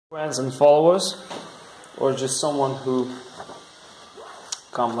Friends and followers, or just someone who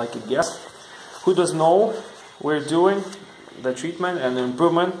come like a guest, who does know we're doing the treatment and the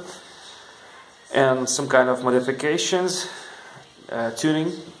improvement and some kind of modifications,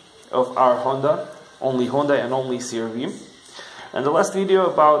 tuning of our Honda, only Honda and only CR-V. And the last video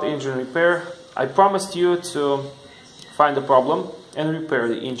about engine repair, I promised you to find the problem and repair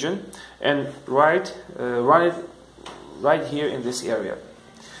the engine and run it right here in this area.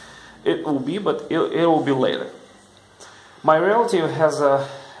 It will be, but it will be later. My relative has a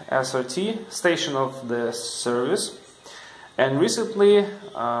SRT station of the service, and recently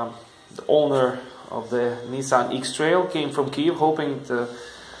the owner of the Nissan X-Trail came from Kyiv, hoping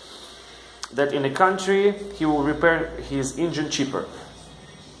that in the country he will repair his engine cheaper.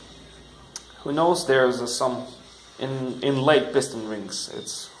 Who knows, there's some in late piston rings.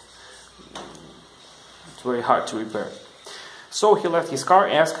 It's very hard to repair. So he left his car,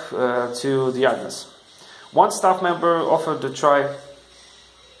 asked to diagnose. One staff member offered to try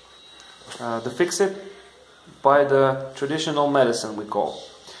to fix it by the traditional medicine we call.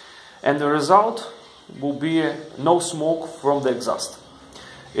 And the result will be no smoke from the exhaust.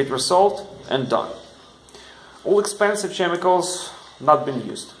 It resolved and done. All expensive chemicals not been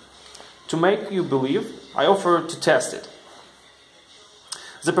used. To make you believe, I offer to test it.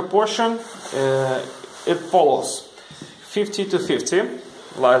 The proportion, it follows 50 to 50,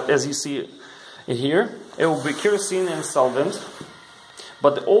 like as you see here. It will be kerosene and solvent,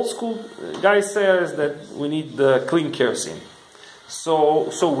 but the old school guy says that we need the clean kerosene.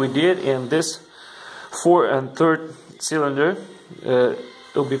 So we did in this 4 and 3rd cylinder. It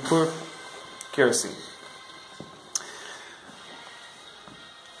will be pure kerosene.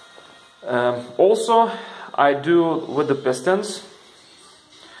 Also, I do with the pistons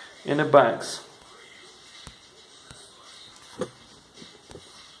in the banks.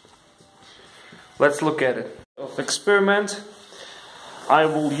 Let's look at it. Of experiment, I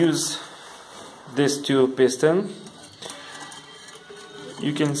will use these two pistons.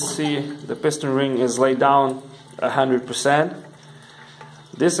 You can see the piston ring is laid down 100%.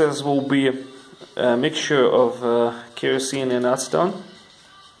 This will be a mixture of kerosene and acetone,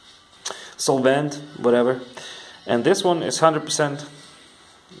 solvent, whatever. And this one is 100%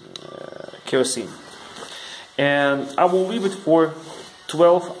 kerosene. And I will leave it for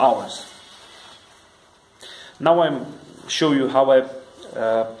 12 hours. Now I'm show you how I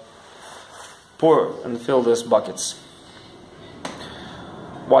pour and fill these buckets.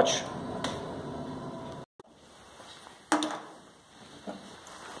 Watch.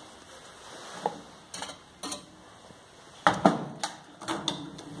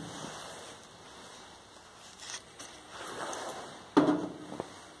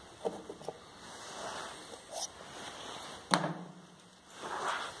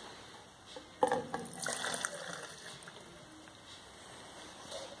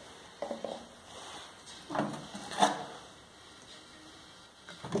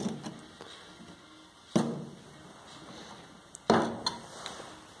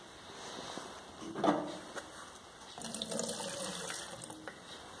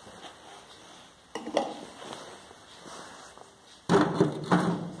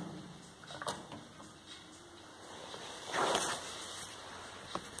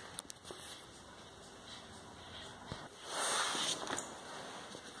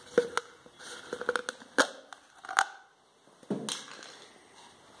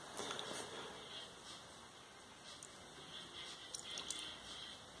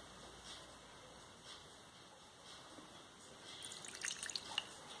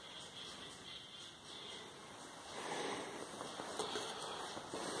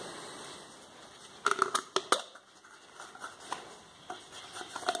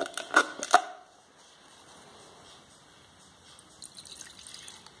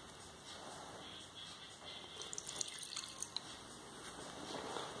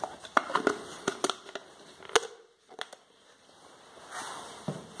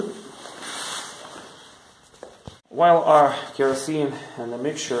 While our kerosene and the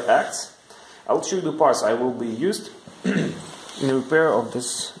mixture acts, I'll show you the parts I will be used in the repair of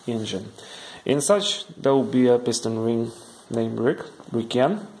this engine. In such, there will be a piston ring named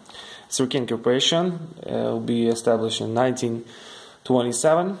Riken. It's Riken Corporation. It will be established in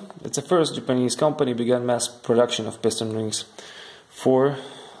 1927. It's the first Japanese company began mass production of piston rings for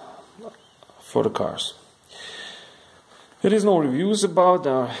the cars. There is no reviews about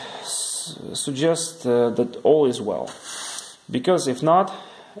suggest that all is well, because if not,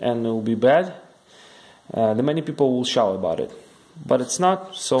 and it will be bad, the many people will shout about it, but it's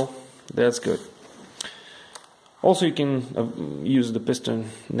not, so that's good. Also, you can use the piston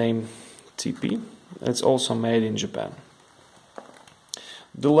name TP. It's also made in Japan.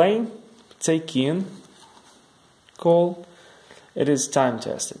 The lane take-in call, it is time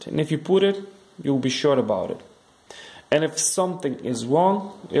tested, and if you put it, you'll be sure about it. And if something is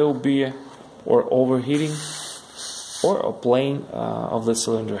wrong, it'll be or overheating or a plane of the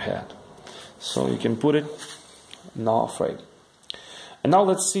cylinder head. So you can put it, not afraid. And now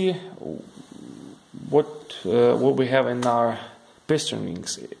let's see what we have in our piston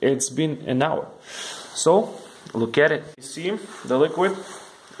rings. It's been an hour. So look at it. You see the liquid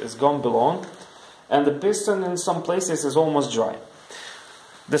is gone below, and the piston in some places is almost dry.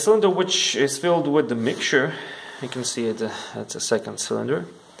 The cylinder which is filled with the mixture, you can see it, it's a second cylinder.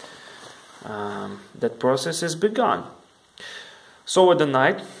 That process is begun. So at the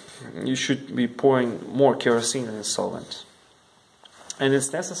night you should be pouring more kerosene in the solvent. And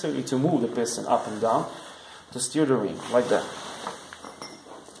it's necessary to move the piston up and down to steer the ring, like that.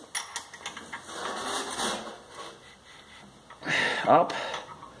 Up.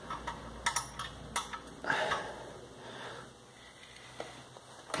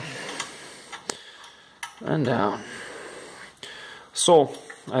 And down. So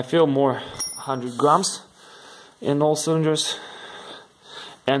I feel more 100 grams in all cylinders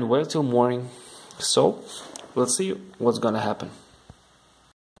and wait till morning. So let's see what's gonna happen.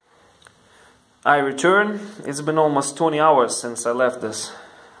 I return. It's been almost 20 hours since I left this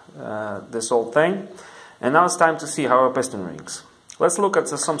old thing, and now it's time to see how our piston rings. Let's look at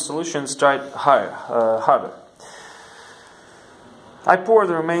some solutions tried harder. I pour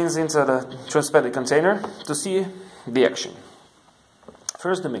the remains into the transparent container to see the action.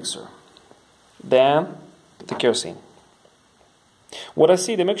 First the mixer, then the kerosene. What I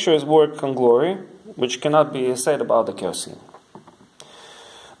see, the mixture is work on glory, which cannot be said about the kerosene.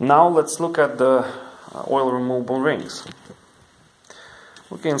 Now let's look at the oil removable rings.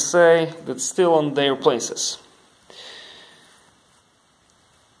 We can say that still on their places.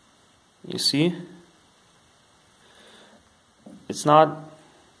 You see? It's not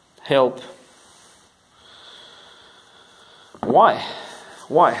help. Why?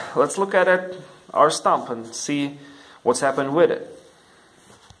 Why? Let's look at it, our stump, and see what's happened with it.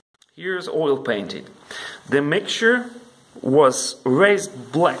 Here's oil painted. The mixture was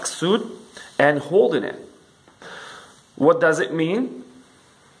raised black soot and holding it. What does it mean?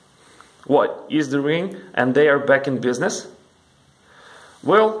 What is the ring and they are back in business?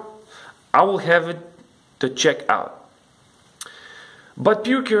 Well, I will have it to check out. But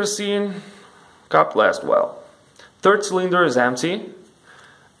pure kerosene can't last well. Third cylinder is empty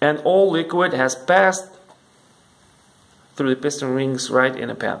and all liquid has passed through the piston rings right in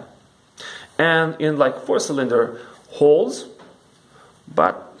a pan. And in like 4-cylinder holds,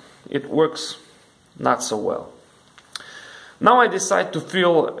 but it works not so well. Now I decide to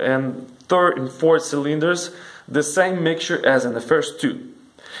fill in third and fourth cylinders the same mixture as in the first two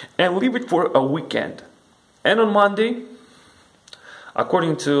and leave it for a weekend. And on Monday,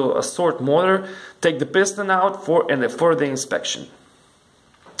 according to a sort motor, take the piston out for a further inspection.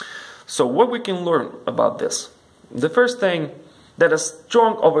 So what we can learn about this? The first thing, that a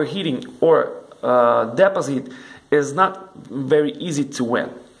strong overheating or deposit is not very easy to win.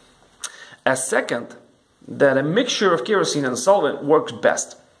 As second, that a mixture of kerosene and solvent works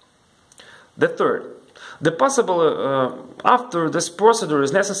best. The third, the possible after this procedure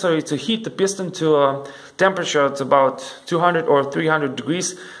is necessary to heat the piston to a temperature at about 200 or 300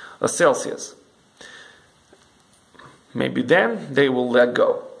 degrees Celsius. Maybe then they will let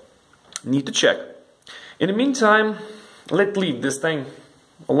go. Need to check. In the meantime, let's leave this thing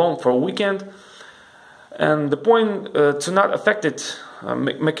alone for a weekend. And the point to not affect it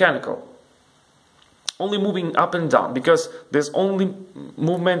mechanical. Only moving up and down, because this only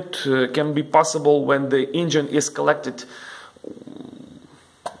movement can be possible when the engine is collected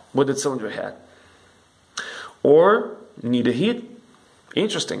with the cylinder head. Or need a heat?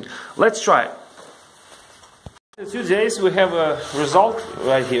 Interesting. Let's try it. In 2 days we have a result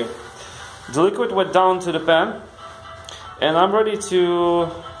right here. The liquid went down to the pan and I'm ready to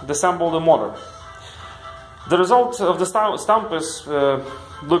disassemble the motor. The result of the stump is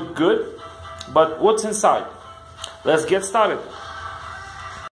look good, but what's inside? Let's get started.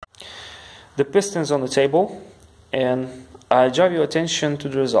 The piston's on the table and I drive your attention to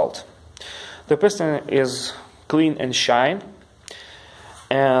the result. The piston is clean and shine,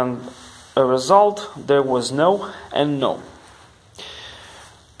 and a result there was no and no.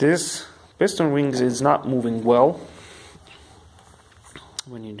 This piston rings is not moving well.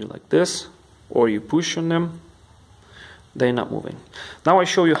 When you do like this or you push on them, they're not moving. Now I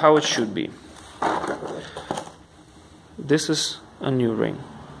show you how it should be. this is a new ring.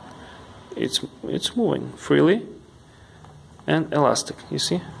 It's moving freely and elastic. You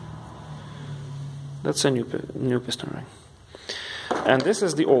see? That's a new piston ring. And this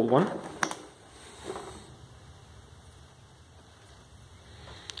is the old one.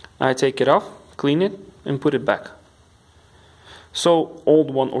 I take it off, clean it, and put it back. So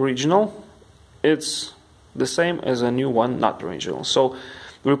old one original, it's the same as a new one not original. So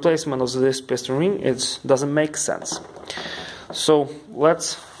the replacement of this piston ring, it doesn't make sense. So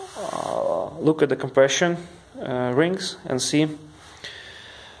let's look at the compression rings and see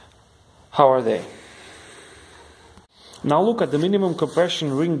how are they. Now look at the minimum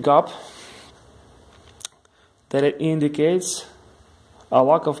compression ring gap, that it indicates a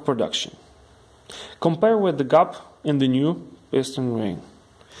lack of production. Compare with the gap in the new piston ring.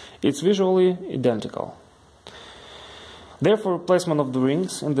 It's visually identical. Therefore, replacement of the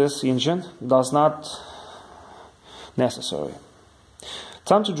rings in this engine does not necessary.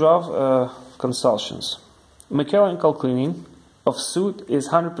 Time to draw conclusions. Mechanical cleaning of soot is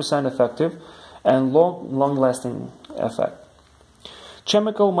 100% effective and long-lasting effect.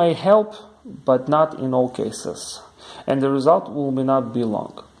 Chemical may help, but not in all cases, and the result will not be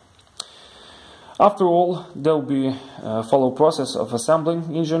long. After all, there will be a follow process of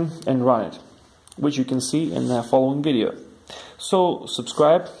assembling engine and run it, which you can see in the following video. So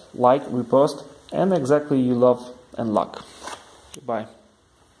subscribe, like, repost, and exactly you love and luck. Goodbye.